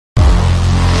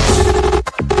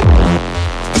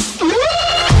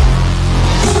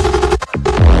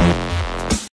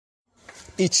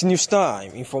It's news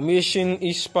time. Information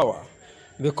is power.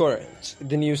 The current,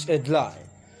 the news headline.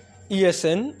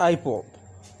 ESN, Ipob.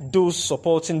 Those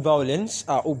supporting violence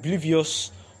are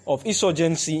oblivious of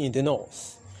insurgency in the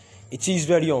north. It is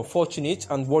very unfortunate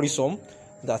and worrisome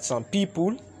that some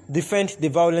people defend the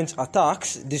violent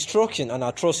attacks, destruction and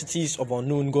atrocities of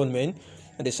unknown gunmen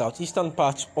in the southeastern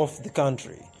part of the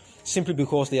country, simply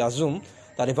because they assume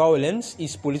that the violence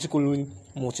is politically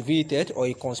motivated or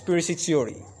a conspiracy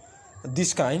theory.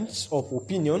 These kinds of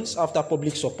opinions after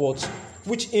public support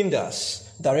which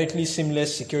hinders directly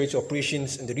seamless security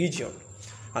operations in the region.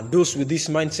 And those with this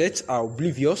mindset are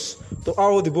oblivious to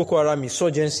how the Boko Haram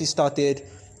insurgency started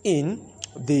in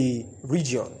the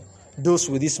region. Those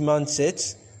with this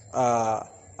mindset are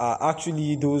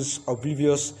actually those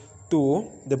oblivious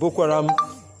to the Boko Haram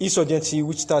insurgency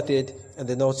which started in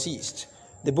the northeast.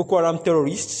 The Boko Haram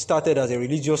terrorists started as a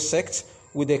religious sect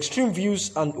with extreme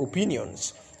views and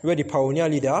opinions, where the pioneer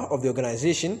leader of the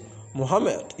organization,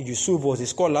 Muhammad Yusuf, was a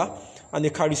scholar and a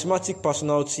charismatic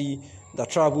personality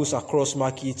that travels across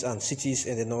markets and cities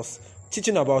in the north,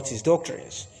 teaching about his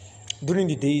doctrines. During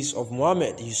the days of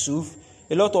Muhammad Yusuf,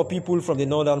 a lot of people from the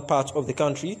northern part of the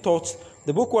country thought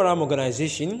the Boko Haram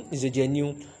organization is a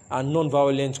genuine and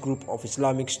non-violent group of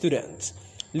Islamic students.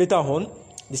 Later on,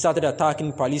 they started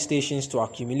attacking police stations to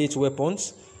accumulate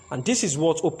weapons, and this is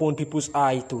what opened people's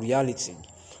eye to reality.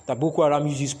 That Boko Haram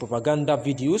uses propaganda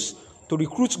videos to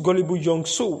recruit gullible young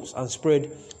souls and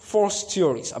spread false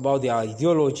theories about their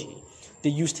ideology. They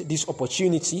used this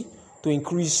opportunity to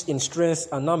increase in strength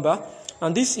and number,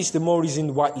 and this is the more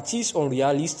reason why it is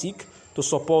unrealistic to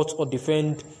support or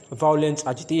defend violent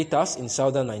agitators in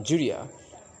southern Nigeria.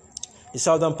 The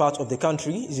southern part of the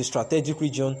country is a strategic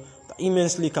region that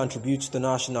immensely contributes to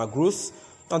national growth,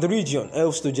 and the region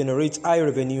helps to generate high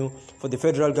revenue for the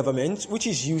federal government, which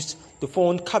is used to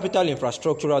fund capital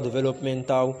infrastructural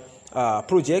developmental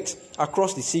projects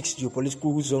across the 6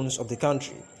 geopolitical zones of the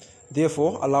country.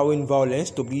 Therefore, allowing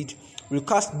violence to breed will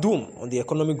cast doom on the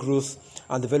economic growth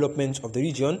and development of the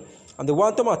region, and the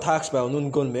wanton attacks by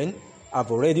unknown gunmen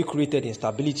have already created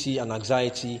instability and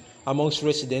anxiety amongst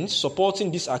residents supporting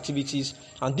these activities,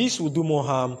 and this will do more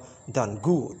harm than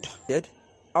good.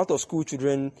 Out-of-school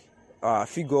children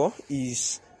figure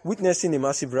is witnessing a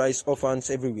massive rise of orphans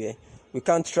everywhere. We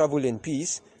can't travel in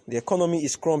peace. The economy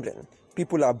is crumbling.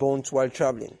 People are burnt while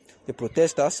traveling. The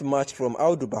protesters marched from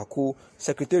Audu Bako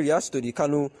Secretariat to the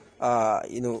Kano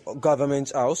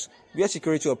government house, where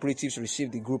security operatives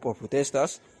received the group of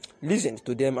protesters, listened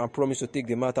to them and promised to take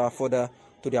the matter further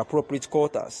to the appropriate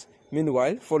quarters.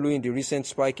 Meanwhile, following the recent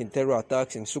spike in terror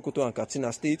attacks in Sokoto and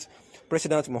Katsina states,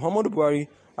 President Muhammadu Buhari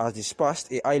has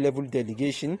dispatched a high-level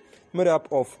delegation made up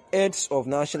of heads of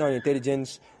national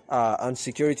intelligence and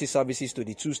security services to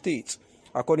the two states.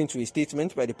 According to a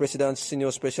statement by the President's Senior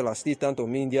Special Assistant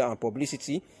on Media and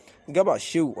Publicity, Garba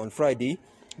Shehu, on Friday,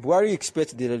 Buhari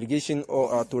expects the delegation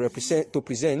to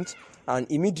present an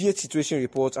immediate situation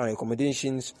report and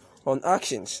recommendations on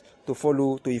actions to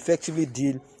follow to effectively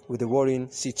deal with the worrying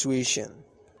situation.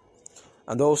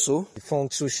 And also, the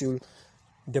defunct Social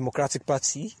Democratic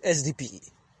Party, SDP,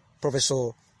 Professor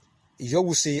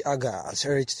Yowuse Aga has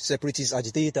urged separatist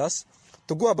agitators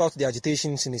to go about the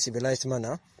agitations in a civilized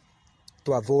manner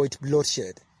to avoid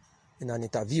bloodshed. In an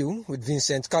interview with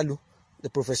Vincent Kalu,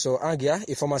 the Professor Agia,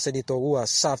 a former senator who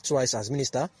has served twice as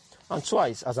minister and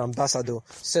twice as ambassador,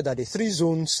 said that the 3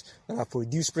 zones that have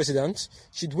produced presidents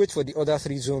should wait for the other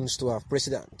 3 zones to have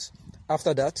president.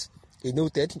 After that, he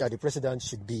noted that the president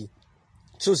should be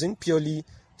chosen purely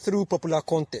through popular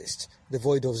contest,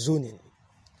 devoid of zoning.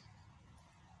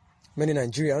 Many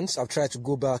Nigerians have tried to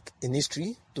go back in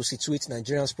history to situate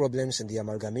Nigerians' problems in the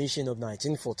amalgamation of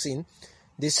 1914.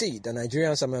 They say that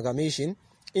Nigerians' amalgamation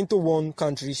into one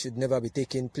country should never be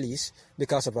taking place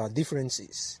because of our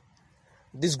differences.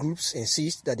 These groups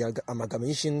insist that the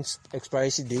amalgamation's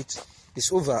expiration date is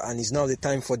over and is now the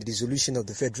time for the dissolution of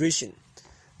the federation.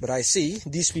 But I say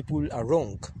these people are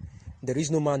wrong. There is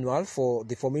no manual for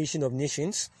the formation of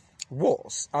nations.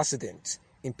 Wars, accidents,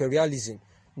 imperialism,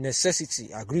 necessity,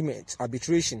 agreement,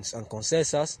 arbitrations, and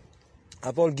consensus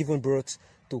have all given birth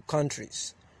to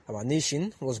countries. Our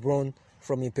nation was born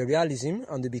from imperialism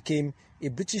and it became a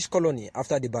British colony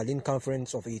after the Berlin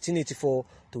Conference of 1884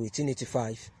 to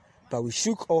 1885. But we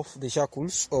shook off the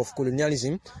shackles of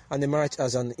colonialism and emerged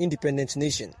as an independent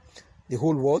nation. The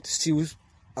whole world still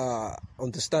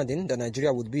understanding that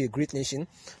Nigeria would be a great nation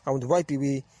and would wipe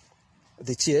away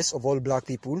the tears of all black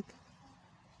people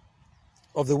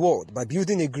of the world by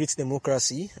building a great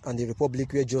democracy and a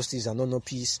republic where justice and honor,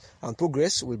 peace and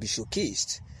progress will be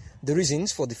showcased. The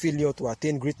reasons for the failure to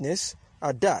attain greatness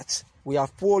are that we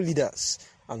have poor leaders,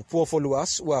 and poor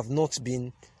followers who have not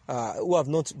been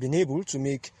able to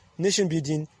make nation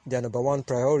building their number one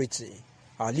priority.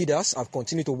 Our leaders have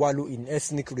continued to wallow in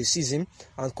ethnic racism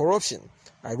and corruption.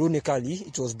 Ironically,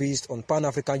 it was based on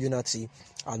Pan-African unity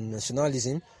and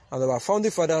nationalism, and our founding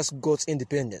fathers got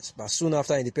independence. But soon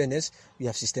after independence, we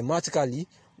have systematically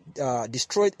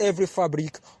destroyed every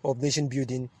fabric of nation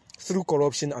building through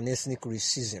corruption and ethnic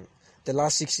racism. The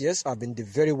last 6 years have been the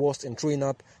very worst in throwing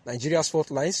up Nigeria's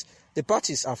fault lines. The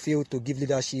parties have failed to give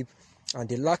leadership, and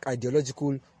they lack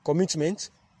ideological commitment,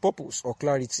 purpose, or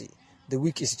clarity. The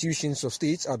weak institutions of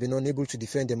states have been unable to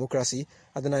defend democracy,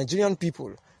 and the Nigerian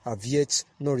people have yet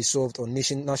not resolved on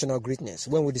national greatness.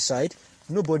 When we decide,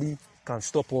 nobody can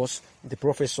stop us, the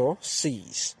professor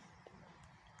says.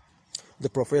 The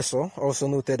professor also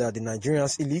noted that the Nigerian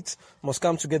elite must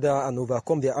come together and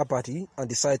overcome their apathy and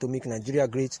decide to make Nigeria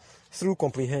great through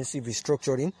comprehensive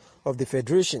restructuring of the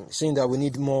federation, saying that we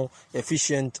need more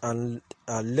efficient and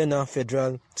leaner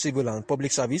federal, civil and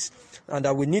public service, and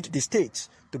that we need the state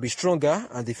to be stronger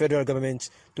and the federal government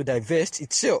to divest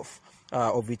itself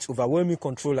of its overwhelming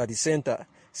control at the center,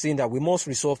 saying that we must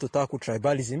resolve to tackle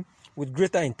tribalism with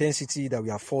greater intensity that we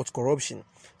have fought corruption,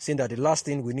 saying that the last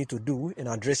thing we need to do in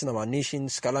addressing our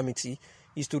nation's calamity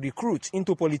is to recruit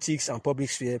into politics and public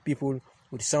sphere people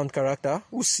with sound character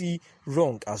who see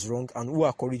wrong as wrong and who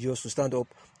are courageous to stand up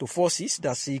to forces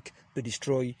that seek to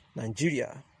destroy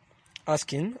Nigeria.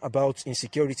 Asking about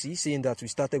insecurity, saying that we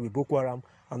started with Boko Haram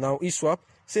and now ISWAP,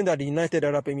 saying that the United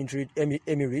Arab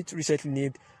Emirates recently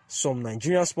named some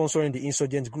Nigerians sponsoring the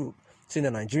insurgent group, saying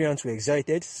that Nigerians were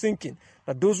excited, thinking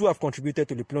that those who have contributed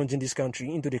to the plunging this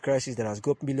country into the crisis that has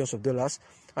got millions of dollars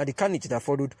and the carnage that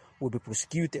followed will be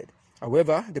prosecuted.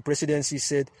 However, the presidency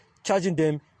said charging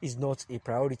them is not a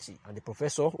priority, and the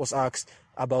professor was asked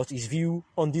about his view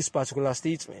on this particular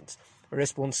statement,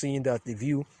 responding that the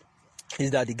view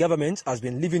is that the government has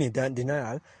been living in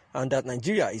denial and that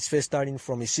Nigeria is first starting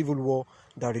from a civil war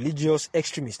that religious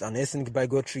extremists and ethnic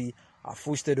bigotry are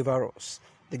foisted over us.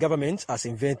 The government has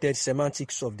invented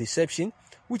semantics of deception,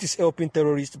 which is helping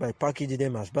terrorists by packaging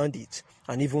them as bandits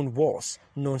and even worse,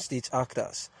 non-state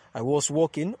actors. I was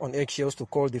walking on eggshells to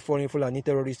call the foreign Fulani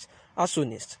terrorists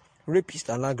arsonists, rapists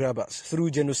and land grabbers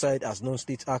through genocide as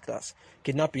non-state actors.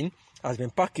 Kidnapping has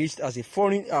been packaged as a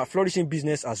foreign flourishing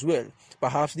business as well.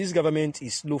 Perhaps this government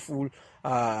is slowly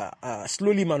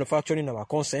manufacturing our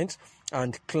consent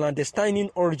and clandestining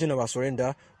origin of our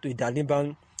surrender to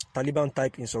a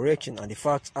Taliban-type insurrection, and the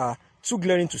facts are too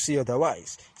glaring to say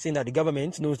otherwise, saying that the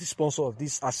government knows the sponsor of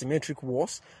these asymmetric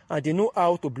wars and they know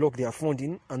how to block their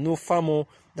funding and know far more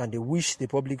than they wish the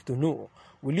public to know.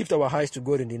 We lift our eyes to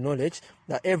God in the knowledge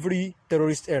that every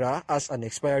terrorist era has an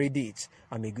expiry date,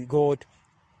 and may God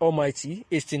Almighty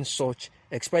hasten such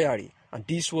expiry. And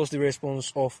this was the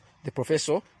response of the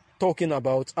professor, talking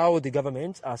about how the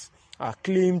government has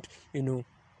claimed, to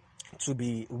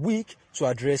be weak to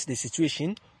address the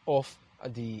situation of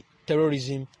the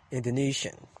terrorism in the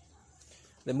nation.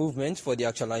 The movement for the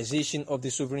actualization of the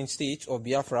sovereign state of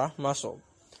Biafra, MASOB,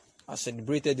 has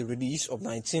celebrated the release of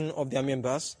 19 of their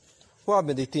members who have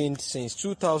been detained since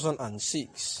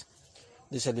 2006.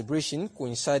 The celebration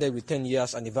coincided with 10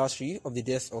 years anniversary of the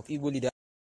death of Igbo leader